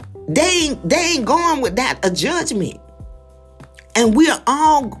 they ain't going without a judgment. And we are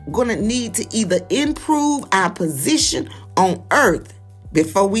all going to need to either improve our position on earth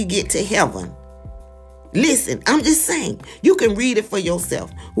before we get to heaven. Listen, I'm just saying, you can read it for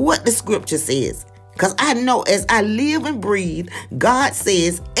yourself, what the scripture says. Because I know as I live and breathe, God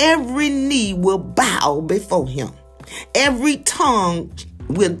says every knee will bow before him. Every tongue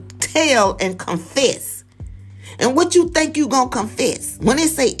will tell and confess. And what you think you gonna confess? When they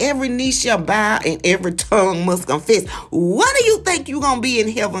say every knee shall bow and every tongue must confess, what do you think you gonna be in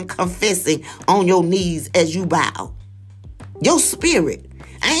heaven confessing on your knees as you bow? Your spirit.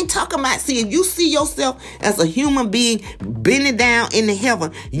 I ain't talking about, if you see yourself as a human being bending down into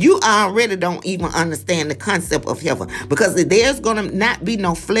heaven, you already don't even understand the concept of heaven, because there's going to not be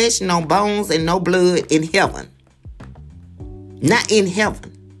no flesh, no bones, and no blood in heaven. Not in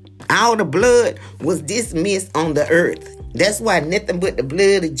heaven. All the blood was dismissed on the earth. That's why nothing but the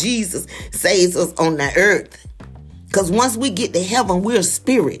blood of Jesus saves us on the earth. Because once we get to heaven, we're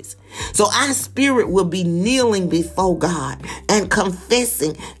spirits. So our spirit will be kneeling before God and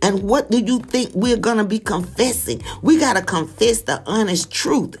confessing. And what do you think we're going to be confessing? We got to confess the honest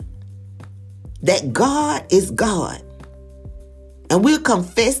truth that God is God. And we'll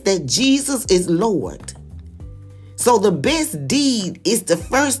confess that Jesus is Lord. So the best deed is to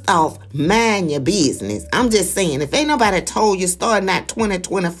first off mind your business. I'm just saying, if ain't nobody told you starting out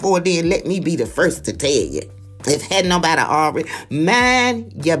 2024, then let me be the first to tell you. If had nobody already,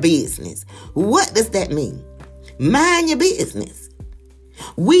 mind your business. What does that mean? Mind your business.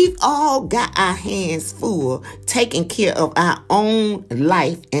 We've all got our hands full taking care of our own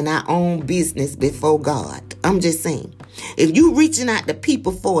life and our own business before God. I'm just saying. If you reaching out to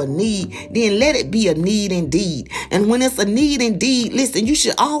people for a need, then let it be a need indeed. And when it's a need indeed, listen, you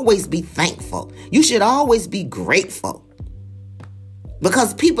should always be thankful. You should always be grateful.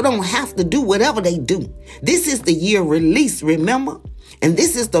 Because people don't have to do whatever they do. This is the year release, remember? And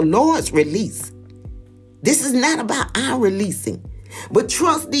this is the Lord's release. This is not about our releasing. But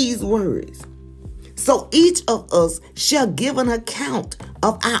trust these words. So each of us shall give an account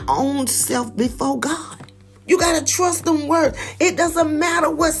of our own self before God. You got to trust them words. It doesn't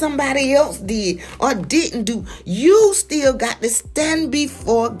matter what somebody else did or didn't do. You still got to stand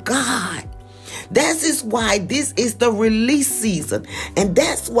before God. That is why this is the release season. And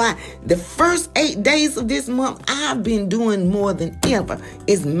that's why the first 8 days of this month, I've been doing more than ever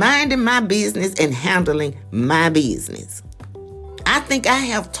is minding my business and handling my business. I think I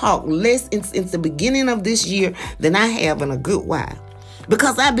have talked less since the beginning of this year than I have in a good while.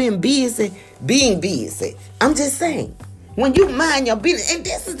 Because I've been busy being busy. I'm just saying. When you mind your business, and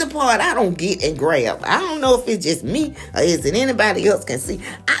this is the part I don't get and grab. I don't know if it's just me or is it anybody else can see.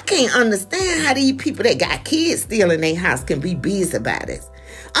 I can't understand how these people that got kids still in their house can be busy about this.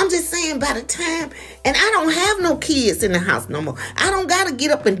 I'm just saying by the time, and I don't have no kids in the house no more. I don't got to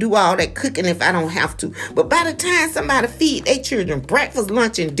get up and do all that cooking if I don't have to. But by the time somebody feed their children breakfast,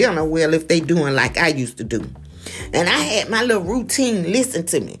 lunch, and dinner, well, if they doing like I used to do. And I had my little routine, listen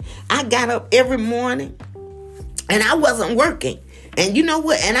to me. I got up every morning. And I wasn't working. And you know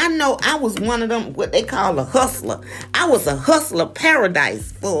what? And I know I was one of them, what they call a hustler. I was a hustler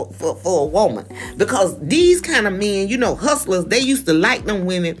paradise for a woman. Because these kind of men, you know, hustlers, they used to like them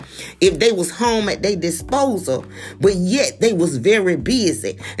women if they was home at their disposal, but yet they was very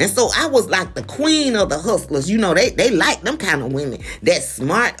busy. And so I was like the queen of the hustlers. You know, they like them kind of women. That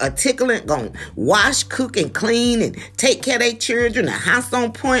smart, articulate, gonna wash, cook, and clean, and take care of their children, the house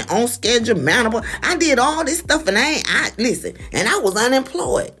on point, on schedule, manageable. I did all this stuff, and listen, and I was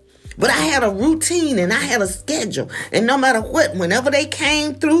unemployed. But I had a routine and I had a schedule. And no matter what, whenever they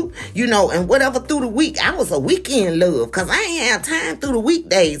came through, you know, and whatever through the week, I was a weekend love because I ain't have time through the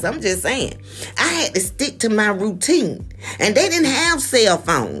weekdays. I'm just saying. I had to stick to my routine. And they didn't have cell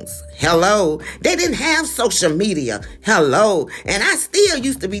phones. Hello. They didn't have social media. Hello. And I still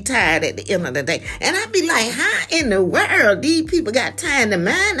used to be tired at the end of the day. And I'd be like, how in the world these people got time to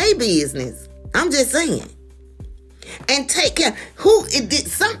mind their business? I'm just saying. And take care. It did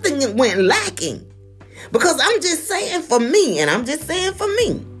something that went lacking. Because I'm just saying for me, and I'm just saying for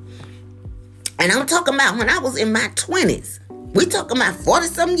me. And I'm talking about when I was in my 20s. We talking about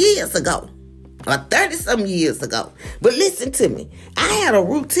 40-some years ago. Or 30-some years ago. But listen to me. I had a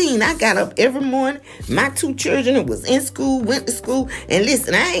routine. I got up every morning. My 2 children was in school, went to school. And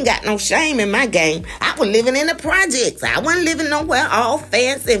listen, I ain't got no shame in my game. I was living in the projects. I wasn't living nowhere all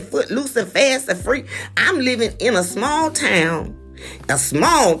fancy and footloose and fast and free. I'm living in a small town.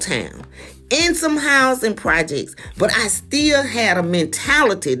 In some housing projects, but I still had a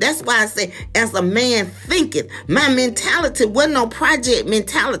mentality. That's why I say, as a man thinking, my mentality wasn't no project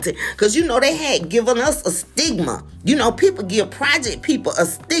mentality. Because, you know, they had given us a stigma. You know, people give project people a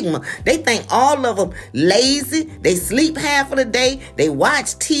stigma. They think all of them lazy. They sleep half of the day. They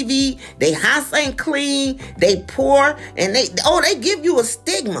watch TV. They house ain't clean. They poor. And they give you a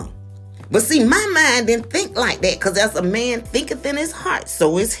stigma. But see, my mind didn't think like that, because as a man thinketh in his heart,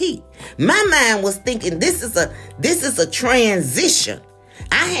 so is he. My mind was thinking this is a transition.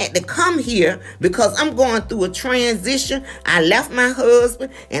 I had to come here because I'm going through a transition. I left my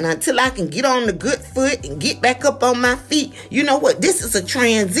husband, and until I can get on the good foot and get back up on my feet, you know what? This is a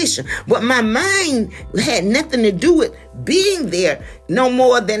transition. But my mind had nothing to do with being there no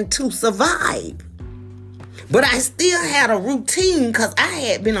more than to survive. But I still had a routine because I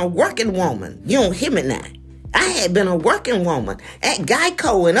had been a working woman. You don't hear me now. I had been a working woman at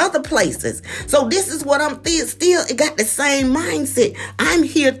Geico and other places. So this is what I'm still got the same mindset. I'm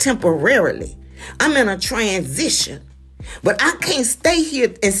here temporarily. I'm in a transition. But I can't stay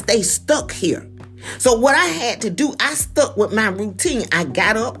here and stay stuck here. So what I had to do, I stuck with my routine. I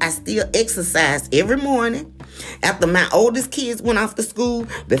got up. I still exercised every morning. After my oldest kids went off to school,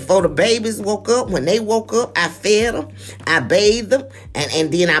 before the babies woke up, when they woke up, I fed them, I bathed them,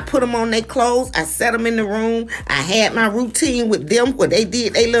 and then I put them on their clothes. I set them in the room. I had my routine with them where they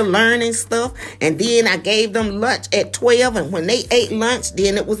did their little learning stuff, and then I gave them lunch at 12, and when they ate lunch,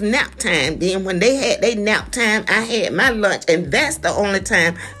 then it was nap time. Then when they had their nap time, I had my lunch, and that's the only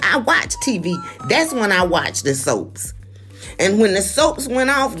time I watch TV. That's when I watch the soaps. And when the soaps went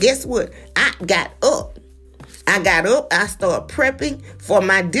off, guess what? I got up. I started prepping for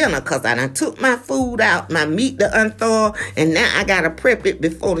my dinner because I done took my food out, my meat to unthaw, and now I got to prep it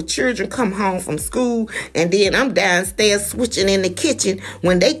before the children come home from school. And then I'm downstairs switching in the kitchen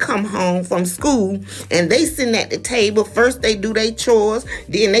when they come home from school, and they sitting at the table. First they do their chores,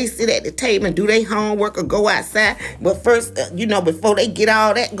 then they sit at the table and do their homework or go outside. But first, before they get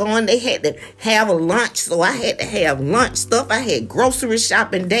all that going, they had to have a lunch. So I had to have lunch stuff. I had grocery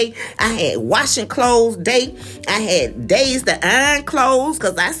shopping day. I had washing clothes day. I had days to iron clothes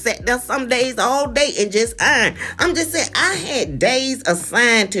because I sat there some days all day and just iron. I'm just saying, I had days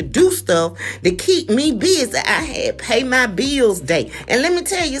assigned to do stuff to keep me busy. I had pay my bills day. And let me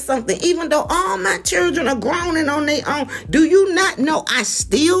tell you something, even though all my children are grown and on their own, do you not know I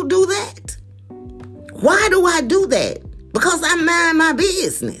still do that? Why do I do that? Because I mind my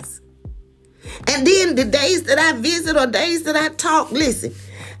business. And then the days that I visit or days that I talk, listen,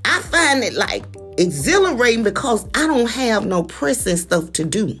 I find it like exhilarating because I don't have no pressing stuff to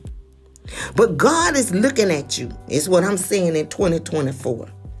do. But God is looking at you, is what I'm saying in 2024.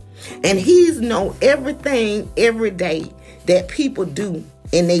 And He's know everything every day that people do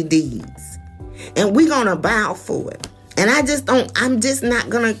in their deeds. And we're going to bow for it. And I'm just not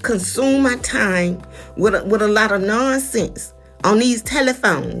going to consume my time with a lot of nonsense on these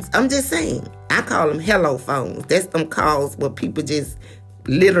telephones. I'm just saying, I call them hello phones. That's them calls where people just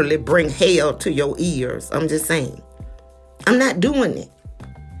literally bring hell to your ears. I'm just saying. I'm not doing it.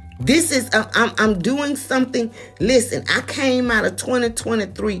 This is, I'm doing something. Listen, I came out of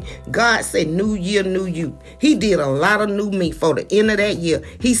 2023. God said, new year, new you. He did a lot of new me for the end of that year.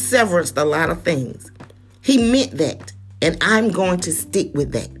 He severed a lot of things. He meant that. And I'm going to stick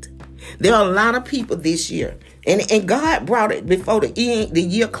with that. There are a lot of people this year. And God brought it before the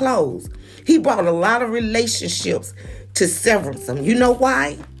year closed. He brought a lot of relationships to severance them. You know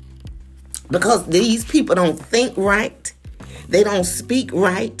why? Because these people don't think right. They don't speak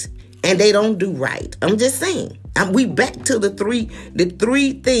right, and they don't do right. I'm just saying. We back to the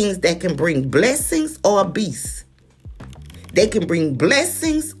three things that can bring blessings or a beast. They can bring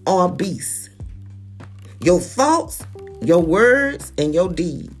blessings or a beast. Your thoughts, your words, and your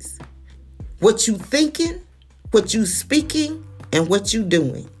deeds. What you thinking, what you speaking, and what you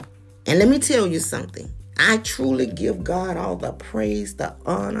doing. And let me tell you something. I truly give God all the praise, the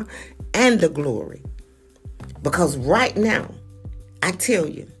honor, and the glory. Because right now, I tell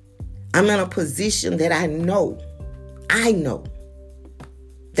you, I'm in a position that I know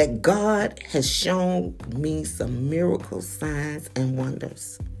that God has shown me some miracle signs and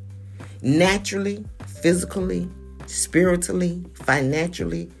wonders. Naturally, physically, spiritually,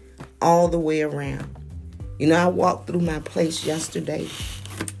 financially, all the way around. You know, I walked through my place yesterday,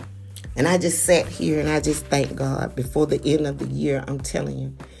 and I just sat here and I just thank God. Before the end of the year, I'm telling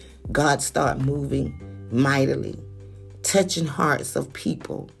you, God started moving mightily, touching hearts of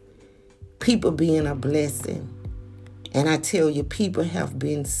people being a blessing. And I tell you, people have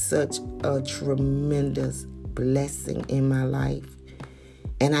been such a tremendous blessing in my life.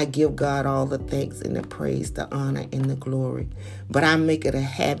 And I give God all the thanks and the praise, the honor, and the glory. But I make it a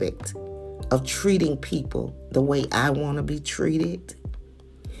habit of treating people the way I want to be treated.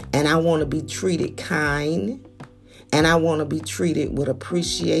 And I want to be treated kind. And I want to be treated with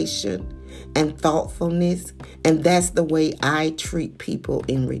appreciation and thoughtfulness. And that's the way I treat people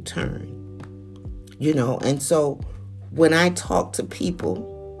in return. You know, and so when I talk to people,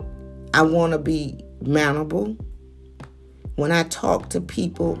 I want to be mannerable. When I talk to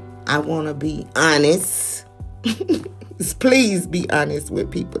people, I want to be honest. Please be honest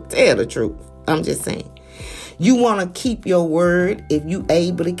with people. Tell the truth. I'm just saying. You want to keep your word if you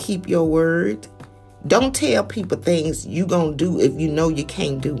able to keep your word. Don't tell people things you going to do if you know you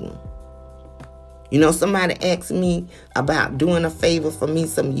can't do them. You know, somebody asked me about doing a favor for me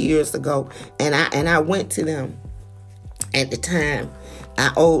some years ago, and I went to them. At the time,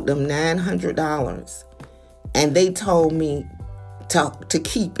 I owed them $900, and they told me to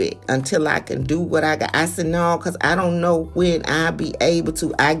keep it until I can do what I got. I said, no, because I don't know when I'll be able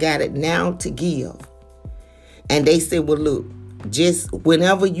to. I got it now to give. And they said, well, look, just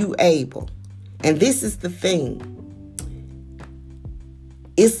whenever you able. And this is the thing.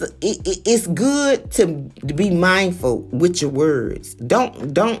 It's good to be mindful with your words.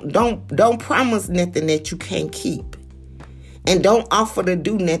 Don't promise nothing that you can't keep. And don't offer to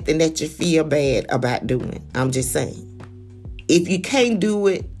do nothing that you feel bad about doing. I'm just saying. If you can't do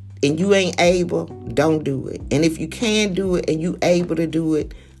it and you ain't able, don't do it. And if you can do it and you able to do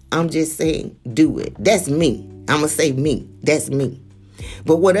it, I'm just saying, do it. That's me. I'm going to say me. That's me.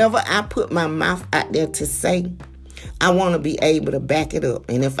 But whatever I put my mouth out there to say, I want to be able to back it up.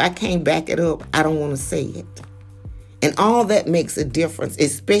 And if I can't back it up, I don't want to say it. And all that makes a difference,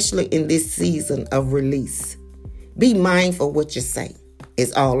 especially in this season of release. Be mindful what you say,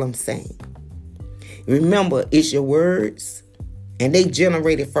 is all I'm saying. Remember, it's your words, and they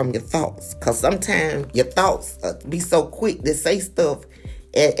generated from your thoughts. Because sometimes your thoughts be so quick to say stuff,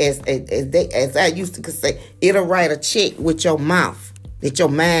 as I used to say, it'll write a check with your mouth that your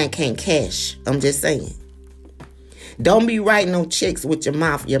mind can't cash. I'm just saying. Don't be writing no checks with your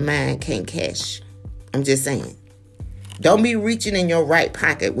mouth your mind can't cash. I'm just saying. Don't be reaching in your right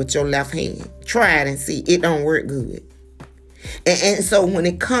pocket with your left hand. Try it and see. It don't work good. And so when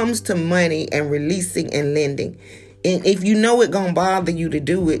it comes to money and releasing and lending, and if you know it's going to bother you to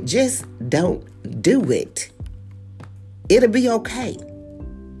do it, just don't do it. It'll be okay.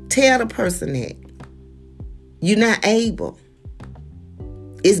 Tell the person that you're not able.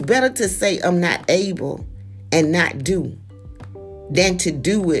 It's better to say I'm not able and not do than to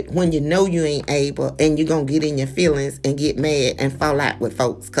do it when you know you ain't able and you're going to get in your feelings and get mad and fall out with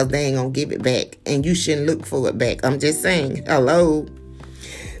folks because they ain't going to give it back and you shouldn't look for it back. I'm just saying, hello.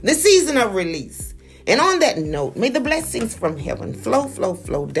 The season of release. And on that note, may the blessings from heaven flow, flow,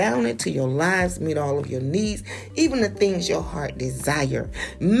 flow down into your lives, meet all of your needs, even the things your heart desire.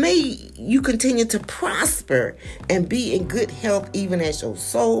 May you continue to prosper and be in good health, even as your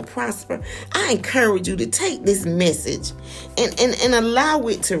soul prosper. I encourage you to take this message and allow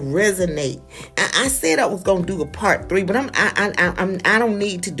it to resonate. I said I was going to do a part 3, but I don't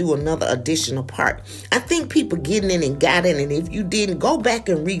need to do another additional part. I think people getting in and got in, and if you didn't, go back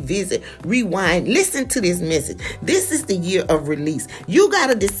and revisit, rewind, listen to this message. This is the year of release. You got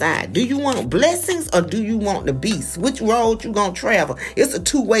to decide, do you want blessings or do you want the beast? Which road you going to travel? It's a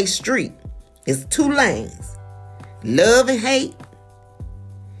two-way street. It's 2 lanes. Love and hate.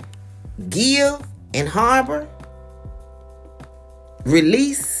 Give and harbor.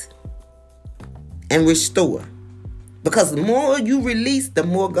 Release and restore. Because the more you release, the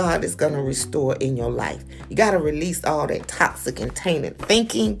more God is going to restore in your life. You got to release all that toxic and tainted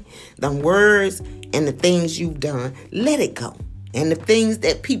thinking, the words, and the things you've done. Let it go. And the things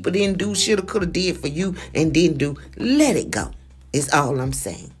that people didn't do, shoulda, coulda, did for you and didn't do, let it go. Is all I'm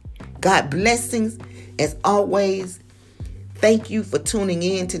saying. God blessings. As always, thank you for tuning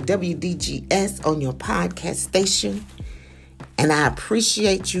in to WDGS on your podcast station. And I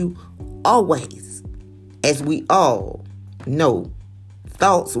appreciate you always. As we all know,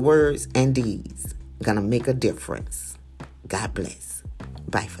 thoughts, words, and deeds are going to make a difference. God bless.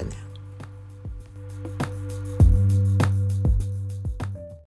 Bye for now.